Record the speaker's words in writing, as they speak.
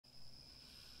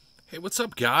Hey, what's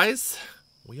up, guys?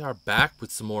 We are back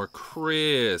with some more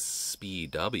crispy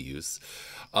W's.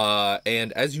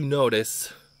 And as you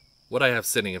notice, what I have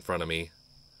sitting in front of me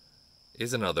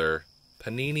is another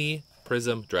Panini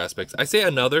Prizm Draft Picks. I say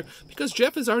another because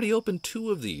Jeff has already opened 2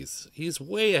 of these. He's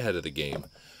way ahead of the game.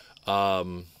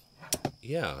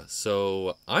 Yeah,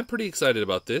 so I'm pretty excited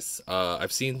about this.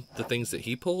 I've seen the things that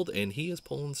he pulled, and he is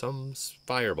pulling some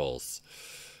fireballs.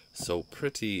 So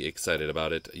pretty excited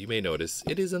about it. You may notice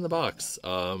it is in the box.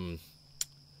 I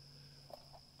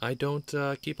don't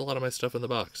keep a lot of my stuff in the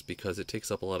box because it takes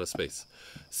up a lot of space.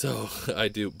 So I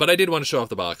do, but I did want to show off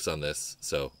the box on this.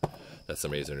 So that's the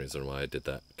main reason why I did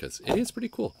that, because it is pretty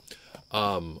cool.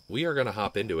 We are gonna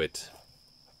hop into it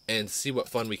and see what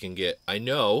fun we can get. I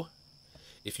know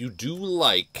if you do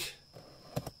like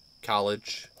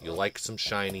college, you like some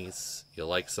shinies, you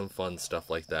like some fun stuff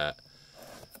like that,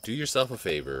 do yourself a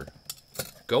favor,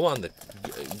 go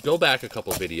back a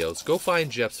couple videos, go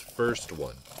find Jeff's first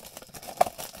one.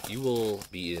 You will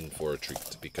be in for a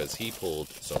treat because he pulled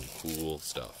some cool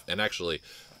stuff. And actually,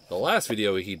 the last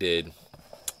video he did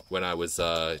when I was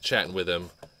chatting with him,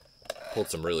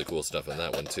 pulled some really cool stuff in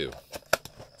that one too.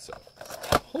 So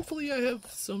hopefully I have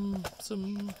some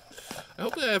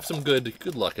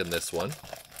good luck in this one.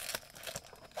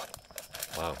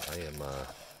 Wow, I am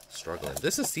struggling.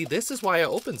 This is why I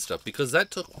open stuff, because that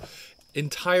took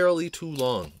entirely too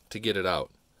long to get it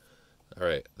out. All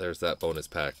right, there's that bonus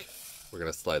pack. We're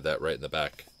gonna slide that right in the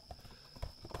back.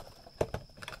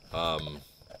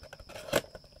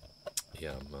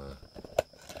 Yeah,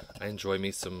 I enjoy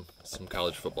me some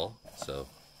college football, so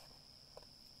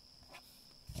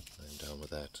I'm down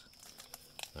with that.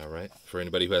 All right, for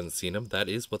anybody who hasn't seen him, that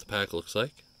is what the pack looks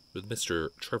like, with Mr.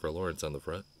 Trevor Lawrence on the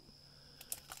front.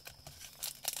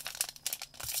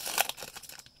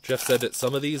 Jeff said that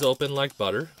some of these open like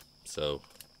butter, so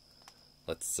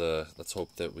let's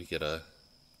hope that we get a...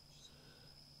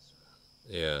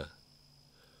 Yeah.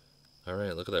 All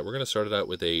right, look at that. We're going to start it out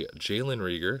with a Jalen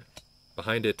Reagor.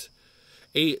 Behind it,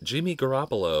 a Jimmy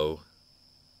Garoppolo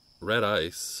Red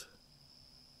Ice.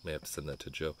 May have to send that to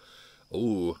Joe.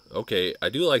 Ooh, okay. I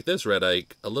do like this Red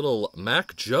Ike. A little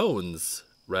Mac Jones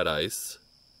Red Ice.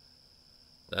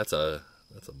 That's a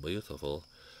beautiful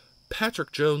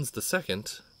Patrick Jones II.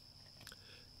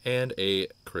 And a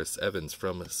Chris Evans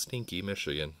from Stinky,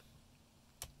 Michigan.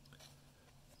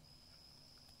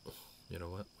 You know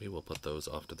what? We will put those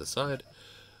off to the side,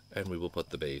 and we will put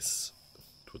the base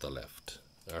to the left.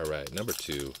 All right, number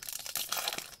 2.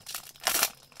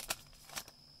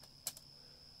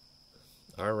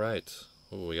 All right.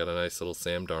 Ooh, we got a nice little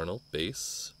Sam Darnold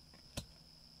base.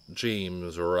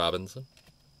 James Robinson.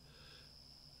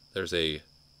 There's a...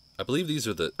 I believe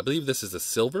this is a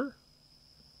silver.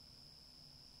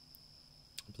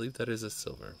 I believe that is a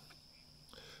silver.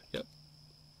 Yep.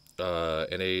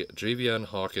 And a Javion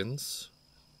Hawkins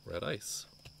Red Ice.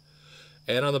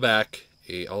 And on the back,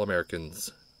 a All-Americans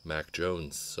Mac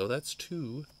Jones. So that's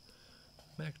 2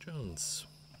 Mac Jones.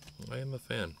 I am a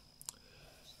fan.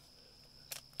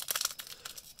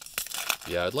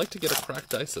 Yeah, I'd like to get a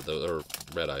cracked ice of those, or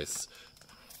red ice.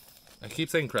 I keep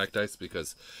saying cracked ice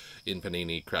because in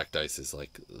Panini, cracked ice is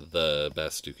like the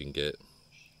best you can get.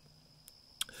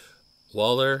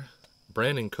 Waller,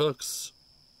 Brandon Cooks,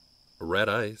 Red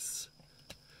Ice.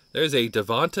 There's a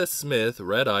Devonta Smith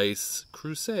Red Ice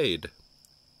Crusade.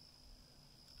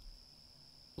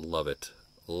 Love it.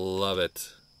 Love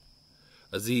it.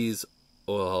 Aziz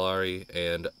Ojulari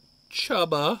and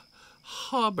Chuba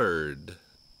Hubbard.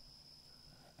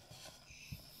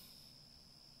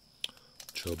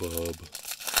 Chuba.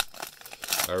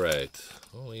 All right.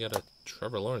 Oh, we got a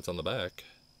Trevor Lawrence on the back.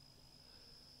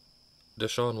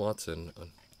 Deshaun Watson,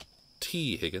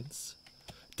 T. Higgins,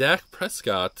 Dak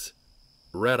Prescott,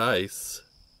 Red Ice,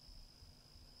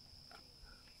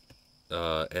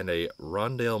 and a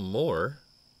Rondale Moore,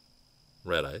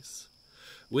 Red Ice,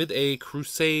 with a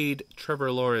Crusade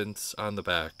Trevor Lawrence on the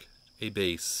back. A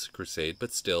base Crusade,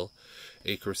 but still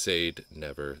a Crusade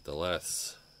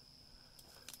nevertheless.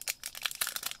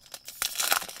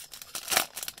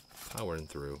 Powering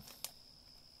through.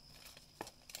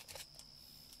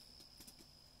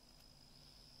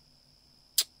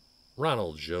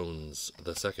 Ronald Jones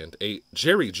II, a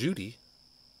Jerry Jeudy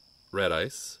Red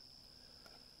Ice,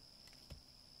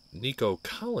 Nico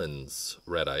Collins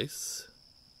Red Ice.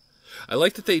 I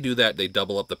like that they do that. They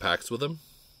double up the packs with them.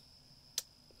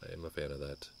 I am a fan of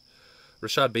that.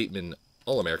 Rashad Bateman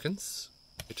All-Americans.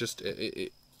 I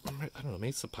don't know,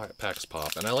 makes the packs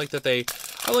pop, and I like that they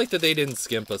didn't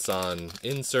skimp us on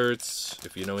inserts.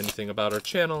 If you know anything about our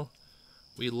channel,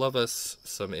 we love us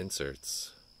some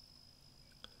inserts.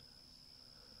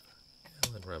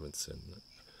 Robinson.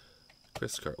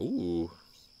 Chris Carr. Ooh.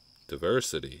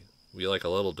 Diversity. We like a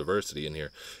little diversity in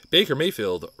here. Baker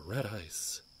Mayfield, red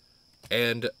ice.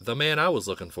 And the man I was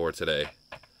looking for today,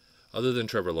 other than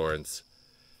Trevor Lawrence,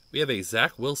 we have a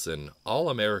Zach Wilson,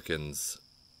 All-Americans,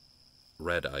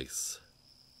 red ice.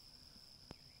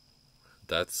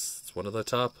 That's one of the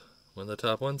top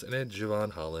ones, and then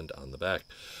Javon Holland on the back.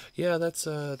 Yeah, that's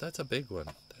a big one.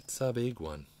 That's a big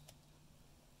one.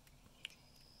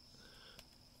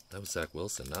 That was Zach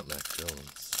Wilson, not Mac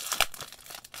Jones.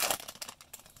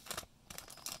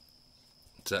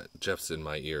 Jeff's in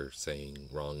my ear saying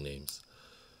wrong names.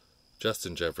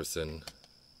 Justin Jefferson.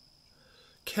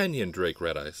 Kenyon Drake,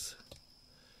 red ice.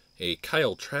 A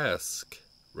Kyle Trask,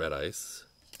 red ice.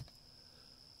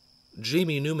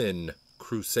 Jamie Newman,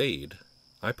 Crusade.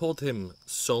 I pulled him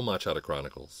so much out of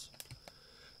Chronicles.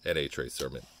 And a Trey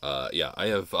Sermon. Yeah, I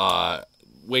have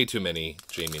way too many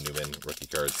Jamie Newman rookie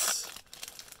cards.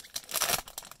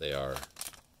 They are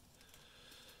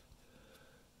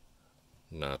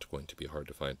not going to be hard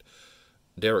to find.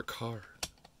 Derek Carr.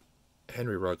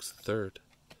 Henry Ruggs III.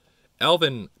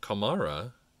 Alvin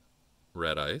Kamara,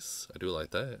 red ice. I do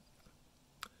like that.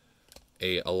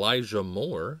 A Elijah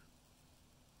Moore,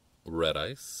 red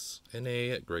ice. And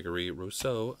a Gregory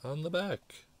Rousseau on the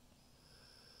back.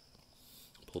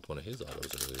 Pulled one of his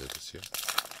autos earlier this year.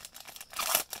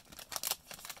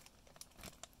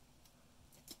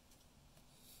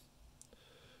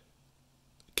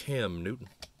 Cam Newton.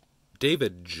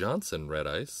 David Johnson, red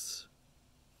ice.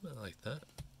 I like that.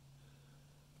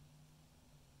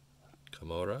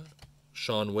 Kamara.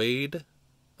 Sean Wade,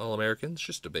 All-Americans,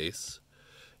 just a base.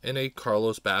 And a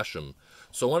Carlos Basham.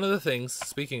 So one of the things,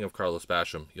 speaking of Carlos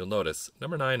Basham, you'll notice,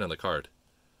 number 9 on the card.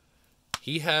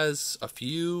 He has a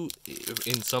few,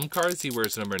 in some cards he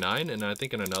wears number 9, and I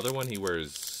think in another one he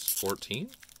wears 14.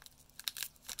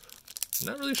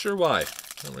 Not really sure why.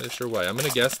 I'm going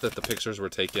to guess that the pictures were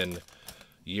taken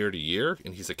year to year,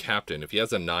 and he's a captain. If he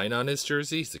has a 9 on his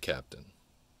jersey, he's a captain.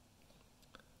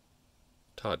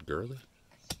 Todd Gurley.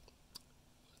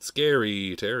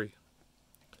 Scary Terry.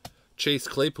 Chase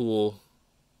Claypool,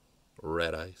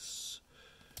 red ice.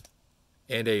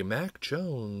 And a Mac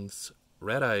Jones,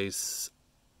 red ice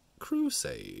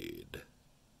Crusade.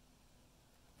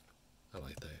 I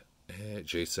like that.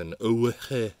 Jason Owe.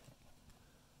 I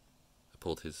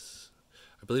pulled his...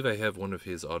 I believe I have one of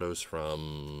his autos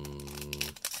from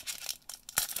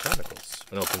Chronicles.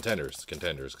 No, Contenders,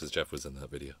 because Jeff was in that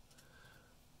video.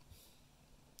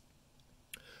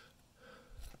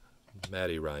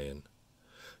 Matty Ryan.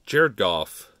 Jared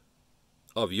Goff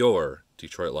of your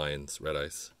Detroit Lions, red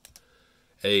ice.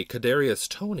 A Kadarius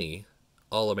Toney,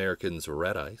 All-Americans,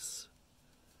 red ice.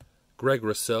 Greg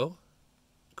Rousseau,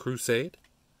 Crusade.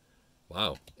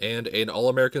 Wow. And an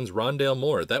All-Americans, Rondale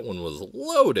Moore. That one was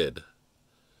loaded.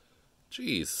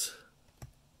 Jeez.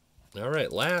 All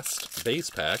right, last base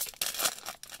pack.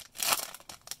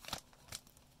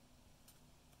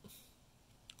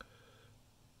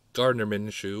 Gardner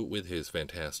Minshew with his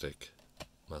fantastic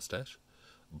mustache.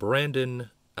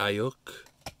 Brandon Ayuk.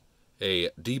 A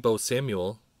Deebo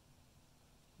Samuel,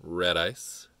 red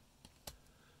ice.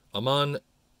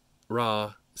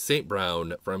 Amon-Ra St.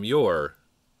 Brown from your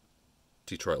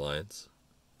Detroit Lions,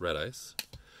 red ice.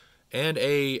 And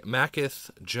a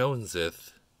Maketh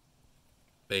Joneseth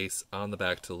base on the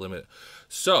back to limit.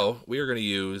 So, we are going to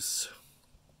use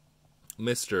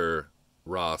Mr.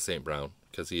 Ra St. Brown,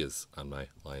 because he is on my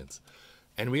Lions.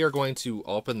 And we are going to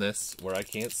open this where I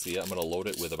can't see it. I'm going to load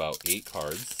it with about 8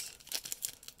 cards.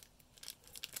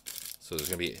 So there's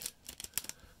going to be...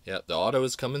 Yeah, the auto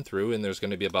is coming through, and there's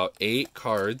going to be about 8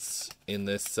 cards in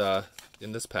this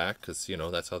pack, because, you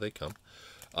know, that's how they come.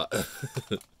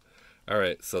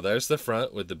 Alright, so there's the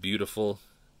front with the beautiful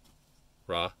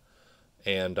Ra.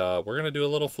 And we're going to do a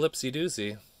little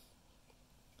flipsy-doozy.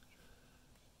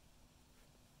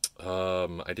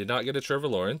 I did not get a Trevor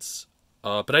Lawrence,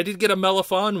 but I did get a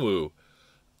Melifonwu.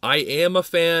 I am a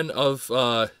fan of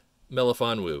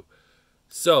Melifonwu.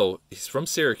 So, he's from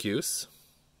Syracuse.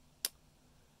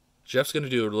 Jeff's going to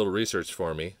do a little research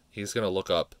for me. He's going to look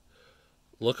up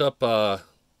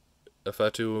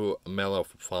Ifeatu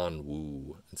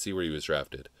Melifonwu and see where he was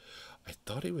drafted. I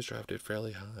thought he was drafted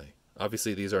fairly high.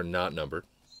 Obviously, these are not numbered.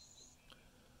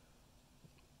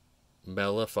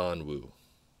 Melifonwu.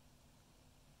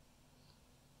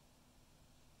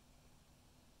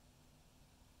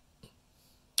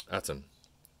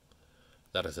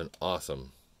 That is an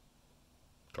awesome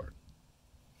card.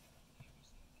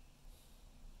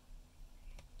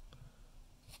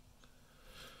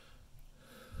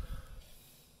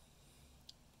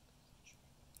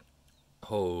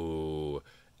 Oh,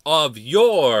 of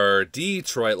your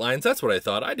Detroit Lions. That's what I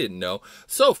thought. I didn't know.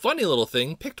 So, funny little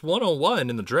thing. Picked 101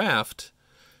 in the draft.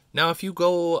 Now, if you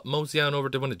go mosey on over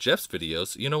to one of Jeff's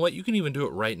videos, you know what? You can even do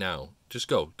it right now. Just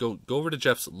go over to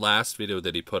Jeff's last video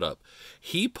that he put up.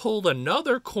 He pulled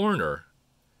another corner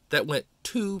that went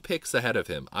 2 picks ahead of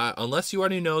him. Unless you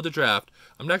already know the draft,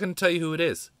 I'm not going to tell you who it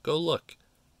is. Go look.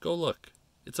 Go look.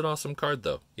 It's an awesome card,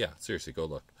 though. Yeah, seriously, go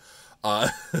look.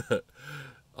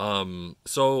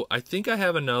 So I think I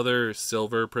have another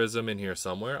silver prism in here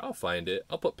somewhere. I'll find it.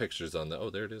 I'll put pictures on that. Oh,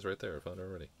 there it is right there. I found it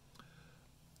already.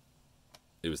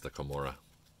 It was the Kimura.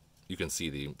 You can see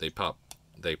they pop.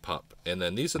 And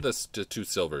then these are the 2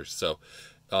 silvers. So,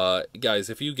 guys,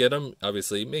 if you get them,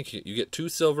 obviously, you get 2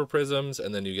 silver prisms,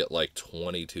 and then you get like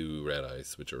 22 red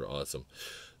eyes, which are awesome.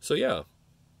 So, yeah.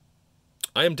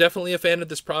 I am definitely a fan of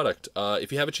this product.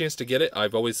 If you have a chance to get it,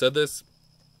 I've always said this,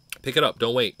 pick it up.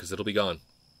 Don't wait, because it'll be gone.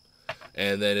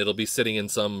 And then it'll be sitting in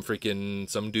some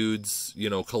dude's,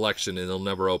 collection, and he'll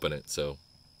never open it. So,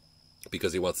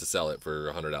 because he wants to sell it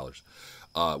for $100.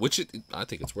 Which I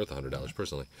think it's worth $100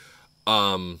 personally.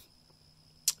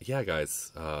 Yeah,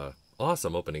 guys,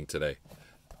 awesome opening today.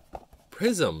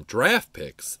 Prizm Draft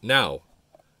Picks. Now,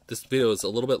 this video is a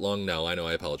little bit long now. I know,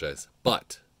 I apologize.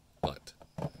 But,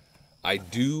 I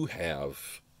do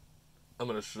have, I'm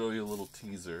going to show you a little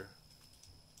teaser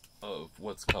of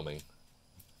what's coming.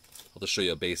 I'll just show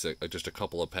you a basic, just a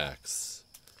couple of packs.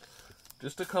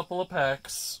 Just a couple of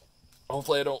packs.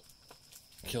 Hopefully I don't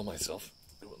kill myself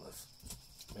doing this.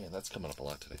 Man, that's coming up a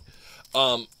lot today.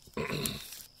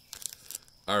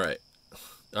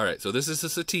 Alright, so this is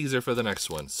just a teaser for the next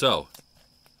one. So,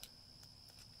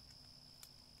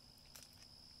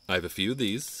 I have a few of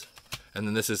these, and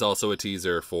then this is also a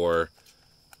teaser for...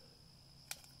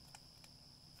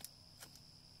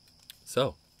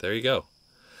 So, there you go.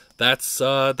 That's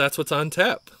what's on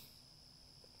tap.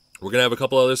 We're going to have a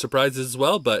couple other surprises as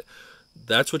well, but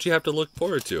that's what you have to look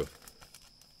forward to.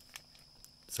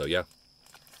 So, yeah.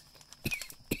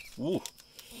 Ooh,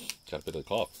 got a bit of a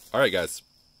cough. All right, guys.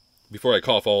 Before I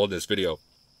cough all in this video,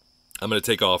 I'm going to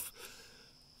take off.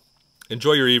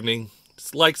 Enjoy your evening.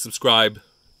 Just like, subscribe.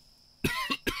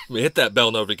 Hit that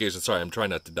bell notification. Sorry, I'm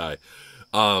trying not to die.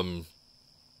 I'm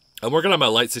working on my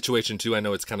light situation too. I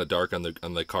know it's kind of dark on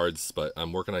the cards, but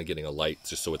I'm working on getting a light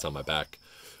just so it's on my back.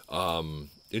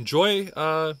 Enjoy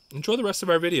the rest of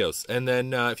our videos. And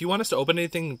then if you want us to open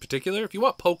anything in particular, if you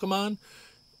want Pokemon,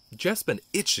 Jeff's been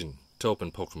itching to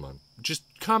open Pokemon. Just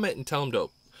comment and tell him to,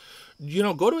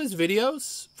 go to his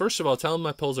videos. First of all, tell him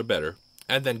my pulls are better.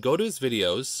 And then go to his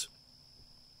videos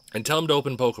and tell him to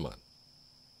open Pokemon.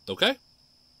 Okay?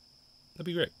 That'd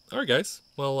be great. All right, guys.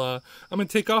 Well, I'm going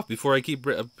to take off before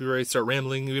I start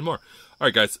rambling even more. All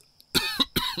right, guys.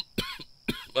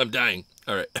 I'm dying.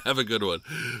 All right. Have a good one.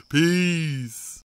 Peace.